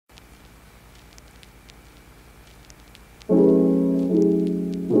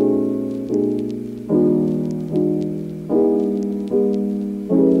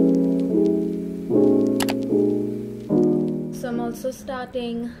also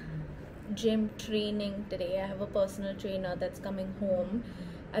starting gym training today. I have a personal trainer that's coming home.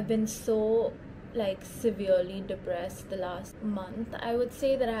 I've been so severely depressed the last month. I would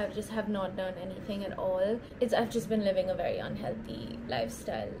say that I just have not done anything at all. I've just been living a very unhealthy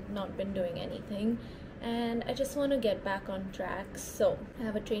lifestyle, not been doing anything, and I just want to get back on track. So I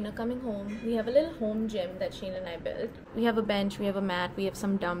have a trainer coming home. We have a little home gym that Shane and I built. We have a bench, we have a mat, we have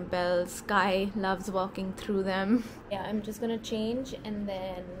some dumbbells. Sky loves walking through them. Yeah, I'm just gonna change and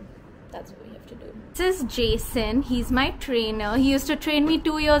then that's what we have to do. This is Jason. He's my trainer. He used to train me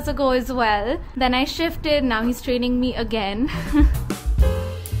 2 years ago as well. Then I shifted. Now he's training me again.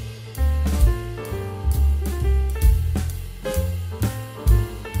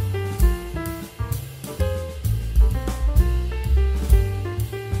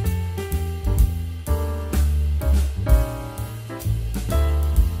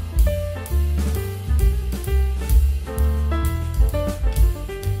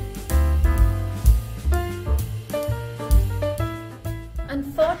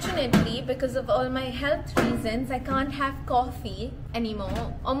 Unfortunately, because of all my health reasons, I can't have coffee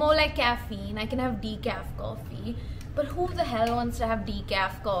anymore, or more like caffeine. I can have decaf coffee, but who the hell wants to have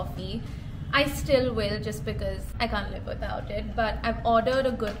decaf coffee? I still will, just because I can't live without it. But I've ordered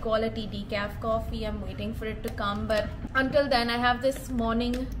a good quality decaf coffee. I'm waiting for it to come, but until then I have this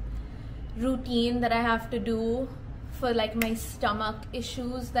morning routine that I have to do for my stomach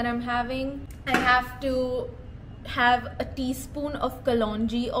issues that I'm having. I have to have a teaspoon of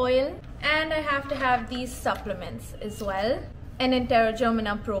Garnier oil, and I have to have these supplements as well, an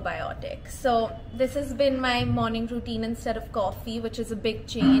Enterogermina probiotic. So this has been my morning routine instead of coffee, which is a big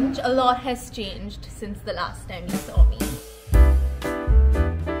change. A lot has changed since the last time you saw me.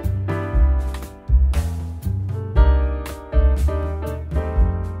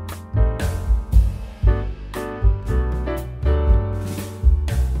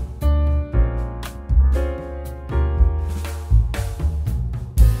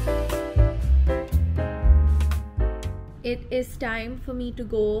 It is time for me to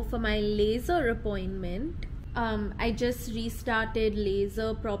go for my laser appointment. I just restarted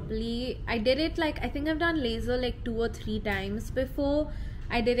laser properly. I did it I think I've done laser 2 or 3 times before.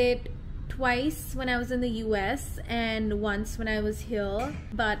 I did it twice when I was in the US and once when I was here,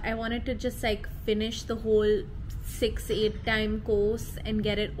 but I wanted to just finish the whole 6-8 time course and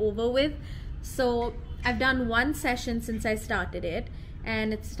get it over with. So I've done 1 session since I started it,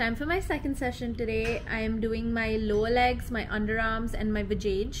 and it's time for my 2nd session today. I am doing my lower legs, my underarms, and my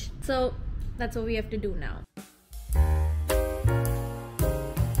vajayjay. So that's what we have to do now.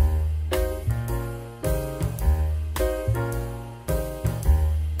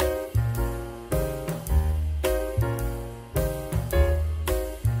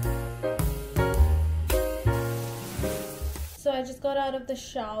 So I just got out of the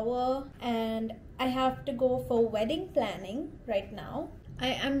shower and I have to go for wedding planning right now. I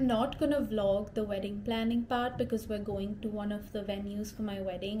am not gonna vlog the wedding planning part because we're going to one of the venues for my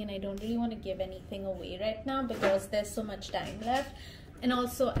wedding, and I don't really want to give anything away right now because there's so much time left, and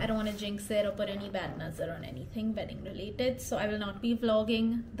also I don't want to jinx it or put any bad nazar on anything wedding related. So I will not be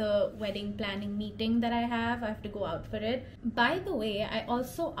vlogging the wedding planning meeting that I have to go out for it. By the way, I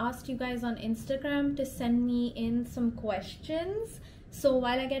also asked you guys on Instagram to send me in some questions. So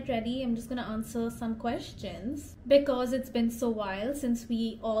while I get ready, I'm just gonna answer some questions because it's been so while since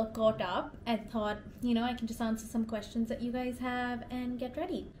we all caught up. I thought, I can just answer some questions that you guys have and get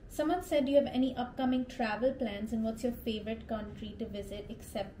ready. Someone said, do you have any upcoming travel plans, and what's your favorite country to visit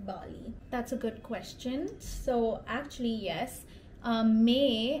except Bali? That's a good question. So actually, yes.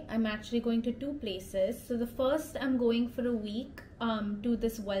 May, I'm actually going to 2 places. So the first, I'm going for a week to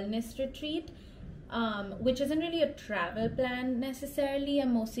this wellness retreat. Which isn't really a travel plan necessarily.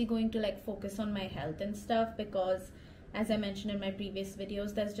 I'm mostly going to focus on my health and stuff because, as I mentioned in my previous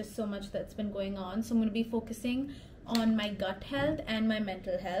videos, there's just so much that's been going on. So I'm going to be focusing on my gut health and my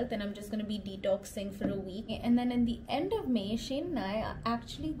mental health, and I'm just going to be detoxing for a week. And then in the end of May, Shane and I are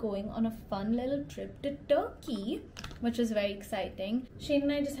actually going on a fun little trip to Turkey, which is very exciting. Shane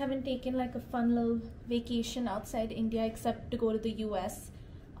and I just haven't taken a fun little vacation outside India except to go to the US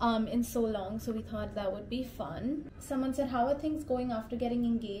in so long, so we thought that would be fun. Someone said, how are things going after getting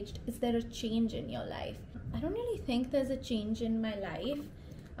engaged? Is there a change in your life? I don't really think there's a change in my life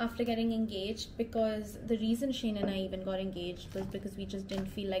after getting engaged, because the reason Shane and I even got engaged was because we just didn't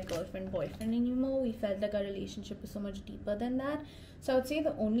feel like girlfriend-boyfriend anymore. We felt like our relationship was so much deeper than that. So I would say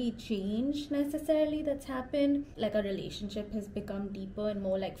the only change necessarily that's happened, our relationship has become deeper and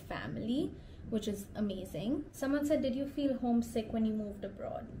more like family, which is amazing. Someone said, did you feel homesick when you moved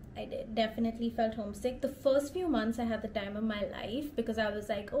abroad? I did. Definitely felt homesick. The first few months I had the time of my life because I was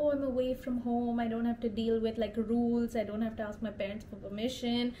like, oh, I'm away from home. I don't have to deal with like rules. I don't have to ask my parents for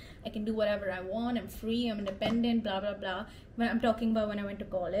permission. I can do whatever I want. I'm free. I'm independent, blah, blah, blah. When I'm talking about when I went to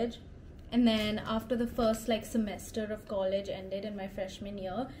college. And then after the first like semester of college ended in my freshman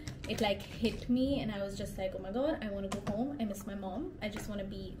year, it like hit me and I was just like, oh my god, I want to go home. I miss my mom. I just want to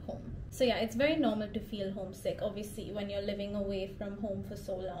be home. So yeah, it's very normal to feel homesick, obviously, when you're living away from home for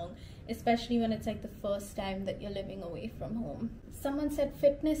so long, especially when it's like the first time that you're living away from home. Someone said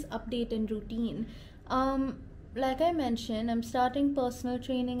fitness update and routine. Like I mentioned, I'm starting personal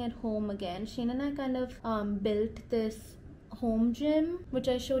training at home again. Shane and I kind of built this home gym which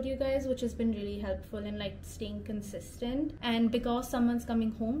I showed you guys, which has been really helpful in like staying consistent, and because someone's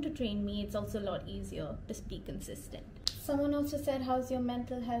coming home to train me, it's also a lot easier to be consistent. Someone also said, how's your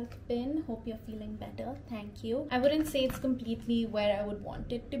mental health been? Hope you're feeling better. Thank you. I wouldn't say it's completely where I would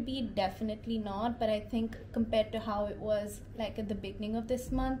want it to be, definitely not, but I think compared to how it was like at the beginning of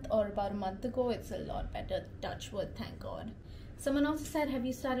this month or about a month ago, it's a lot better. Touch wood, thank God. Someone also said, have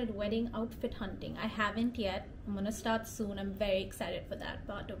you started wedding outfit hunting? I haven't yet. I'm gonna start soon. I'm very excited for that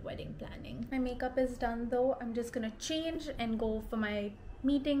part of wedding planning. My makeup is done though. I'm just gonna change and go for my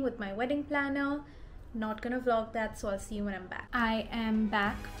meeting with my wedding planner. Not gonna vlog that, so I'll see you when I'm back. I am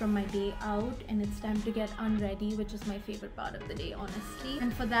back from my day out and it's time to get unready, which is my favorite part of the day, honestly.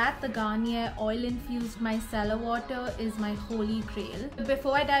 And for that, the Garnier Oil-Infused Micellar Water is my holy grail. But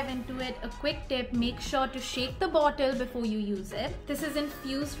before I dive into it, a quick tip: make sure to shake the bottle before you use it. This is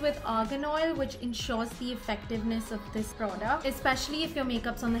infused with argan oil, which ensures the effectiveness of this product, especially if your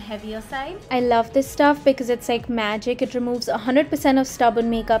makeup's on the heavier side. I love this stuff because it's like magic. It removes 100% of stubborn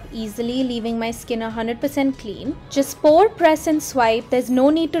makeup easily, leaving my skin 100% clean. Just pour, press and swipe. There's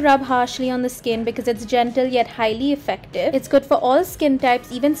no need to rub harshly on the skin because it's gentle yet highly effective. It's good for all skin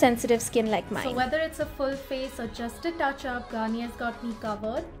types, even sensitive skin like mine. So whether it's a full face or just a touch up, Garnier's got me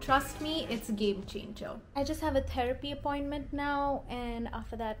covered. Trust me, it's a game changer. I just have a therapy appointment now, and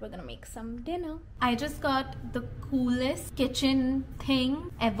after that we're gonna make some dinner. I just got the coolest kitchen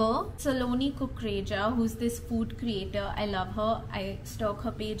thing ever. Saloni Kukreja, who's this food creator. I love her. I stalk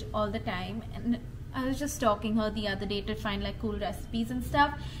her page all the time, and I was just stalking her the other day to find like cool recipes and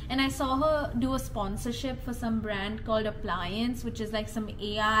stuff, and I saw her do a sponsorship for some brand called Appliance, which is like some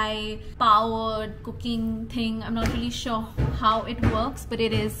AI powered cooking thing. I'm not really sure how it works, but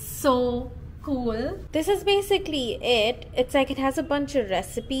it is so cool. This is basically it. It's like it has a bunch of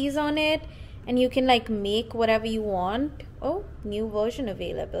recipes on it and you can like make whatever you want. Oh, new version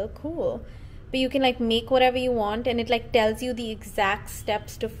available, cool. But you can like make whatever you want and it like tells you the exact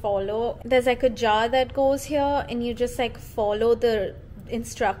steps to follow. There's like a jar that goes here and you just like follow the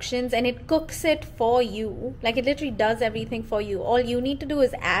instructions and it cooks it for you. Like it literally does everything for you. All you need to do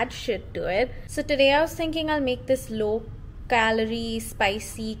is add shit to it. So today I was thinking I'll make this low calorie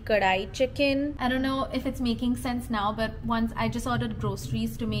spicy kadai chicken. I don't know if it's making sense now, but once I just ordered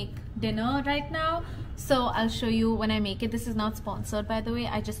groceries to make dinner right now, so I'll show you when I make it. This is not sponsored, by the way.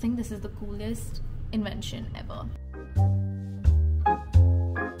 I just think this is the coolest invention ever.